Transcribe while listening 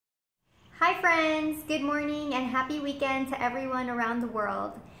Hi friends, good morning and happy weekend to everyone around the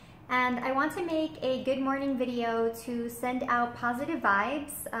world. And I want to make a good morning video to send out positive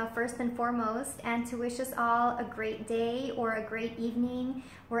vibes first and foremost, and to wish us all a great day or a great evening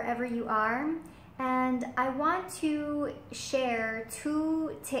wherever you are. And I want to share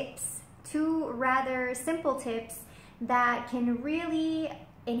two rather simple tips that can really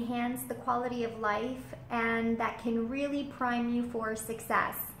enhance the quality of life and that can really prime you for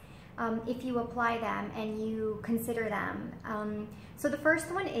success. If you apply them and you consider them. So the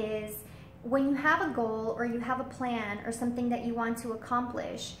first one is, when you have a goal or you have a plan or something that you want to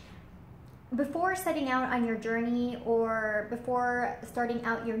accomplish, before setting out on your journey or before starting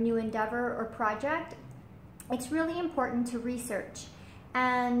out your new endeavor or project, it's really important to research.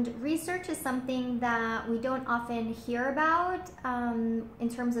 And research is something that we don't often hear about in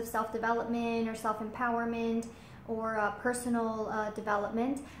terms of self-development or self-empowerment or personal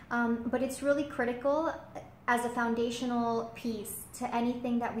development, but it's really critical as a foundational piece to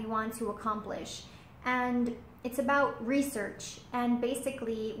anything that we want to accomplish. And it's about research. And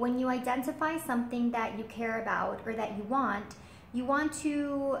basically, when you identify something that you care about or that you want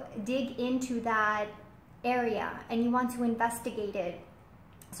to dig into that area and you want to investigate it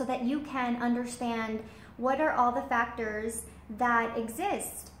so that you can understand what are all the factors that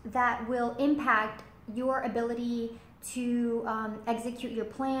exist that will impact your ability to execute your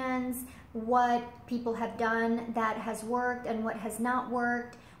plans, what people have done that has worked and what has not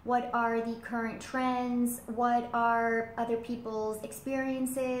worked, what are the current trends, what are other people's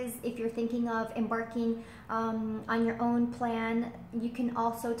experiences. If you're thinking of embarking on your own plan, you can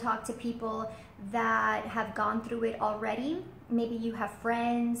also talk to people that have gone through it already. Maybe you have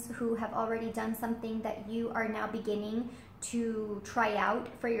friends who have already done something that you are now beginning to try out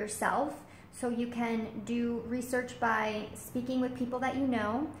for yourself. So you can do research by speaking with people that you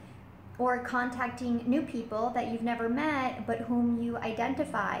know, or contacting new people that you've never met but whom you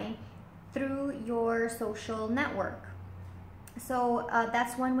identify through your social network. So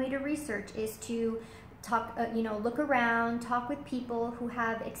that's one way to research, is to talk, look around, talk with people who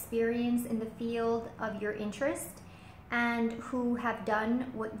have experience in the field of your interest and who have done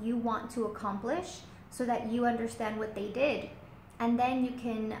what you want to accomplish, so that you understand what they did. And then you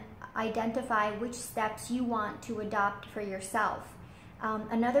can identify which steps you want to adopt for yourself.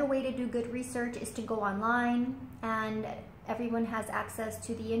 Another way to do good research is to go online, and everyone has access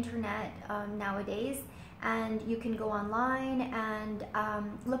to the internet nowadays, and you can go online and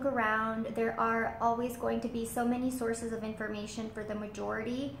look around. There are always going to be so many sources of information for the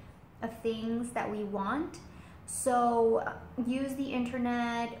majority of things that we want. So use the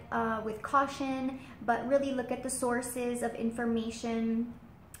internet with caution, but really look at the sources of information,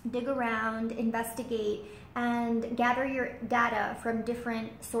 dig around, investigate, and gather your data from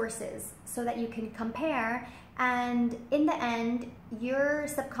different sources so that you can compare. And in the end, your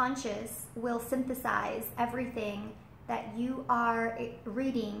subconscious will synthesize everything that you are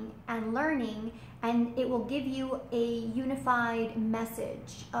reading and learning, and it will give you a unified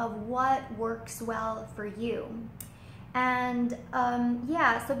message of what works well for you. And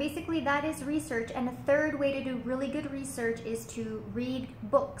yeah, so basically that is research. And a third way to do really good research is to read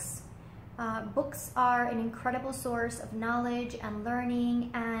books. Books are an incredible source of knowledge and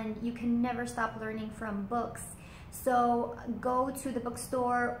learning, and you can never stop learning from books. So go to the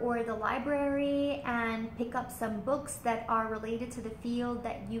bookstore or the library and pick up some books that are related to the field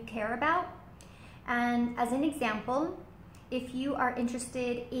that you care about. And as an example, if you are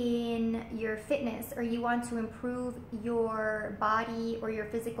interested in your fitness or you want to improve your body or your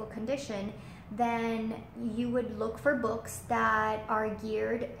physical condition, then you would look for books that are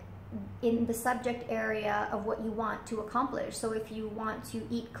geared in the subject area of what you want to accomplish. So if you want to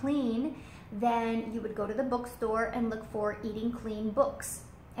eat clean, then you would go to the bookstore and look for eating clean books.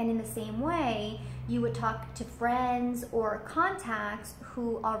 And in the same way, you would talk to friends or contacts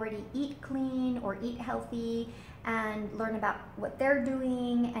who already eat clean or eat healthy and learn about what they're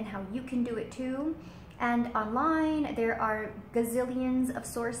doing and how you can do it too. And online, there are gazillions of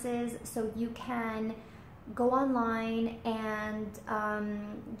sources, so you can go online and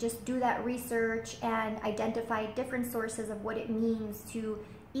just do that research and identify different sources of what it means to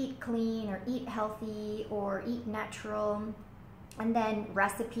eat clean or eat healthy or eat natural, and then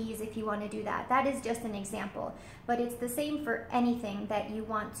recipes if you want to do that. That is just an example, but it's the same for anything that you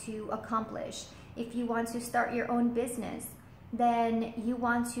want to accomplish. If you want to start your own business, then you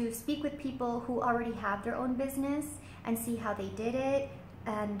want to speak with people who already have their own business and see how they did it,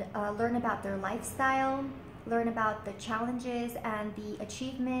 and learn about their lifestyle, learn about the challenges and the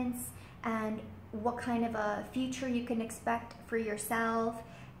achievements, and what kind of a future you can expect for yourself,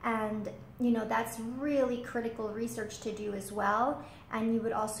 And that's really critical research to do as well. And you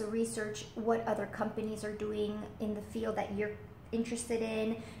would also research what other companies are doing in the field that you're interested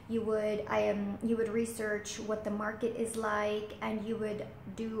in. You would research what the market is like, and you would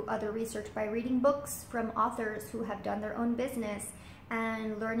do other research by reading books from authors who have done their own business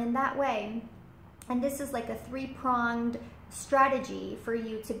and learn in that way. And this is like a three-pronged strategy for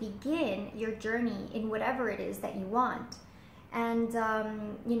you to begin your journey in whatever it is that you want. And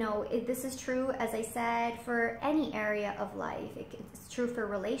this is true, as I said, for any area of life. It's true for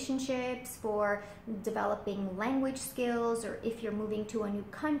relationships, for developing language skills, or if you're moving to a new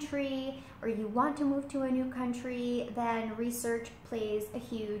country or you want to move to a new country, then research plays a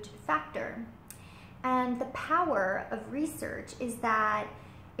huge factor. And the power of research is that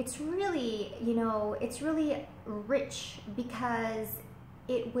it's really, it's really rich, because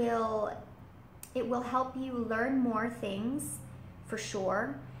it will help you learn more things, for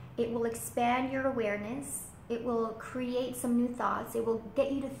sure. It will expand your awareness. It will create some new thoughts. It will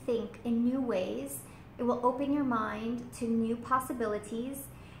get you to think in new ways. It will open your mind to new possibilities,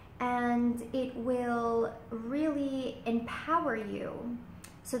 and it will really empower you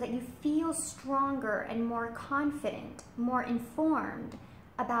so that you feel stronger and more confident, more informed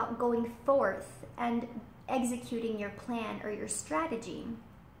about going forth and executing your plan or your strategy.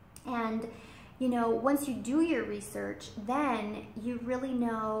 And once you do your research, then you really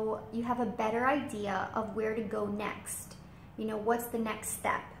know, you have a better idea of where to go next. What's the next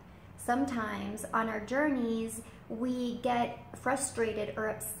step? Sometimes on our journeys, we get frustrated or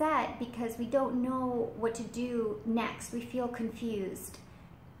upset because we don't know what to do next. We feel confused.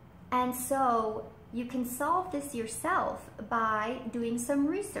 And so you can solve this yourself by doing some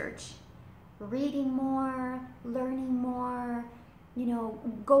research, reading more, learning more.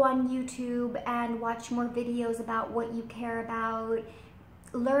 Go on YouTube and watch more videos about what you care about.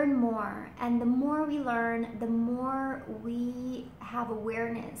 Learn more. And the more we learn, the more we have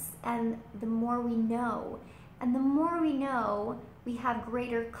awareness, and the more we know. And the more we know, we have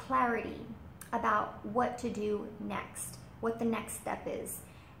greater clarity about what to do next, what the next step is.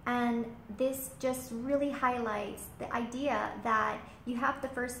 And this just really highlights the idea that you have to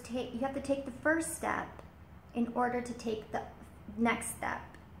take the first step in order to take the next step.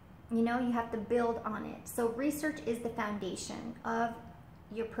 You have to build on it. So research is the foundation of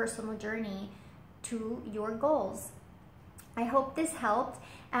your personal journey to your goals. I hope this helped.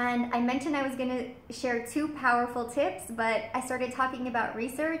 And I mentioned I was going to share 2 powerful tips, but I started talking about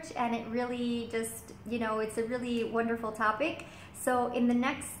research, and it really just, it's a really wonderful topic. So in the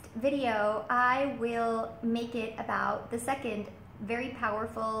next video, I will make it about the second very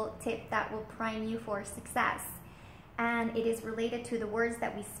powerful tip that will prime you for success. And it is related to the words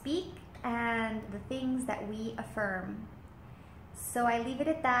that we speak and the things that we affirm. So I leave it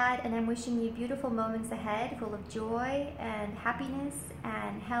at that, and I'm wishing you beautiful moments ahead, full of joy and happiness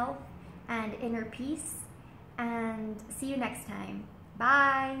and health and inner peace. And see you next time.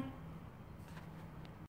 Bye.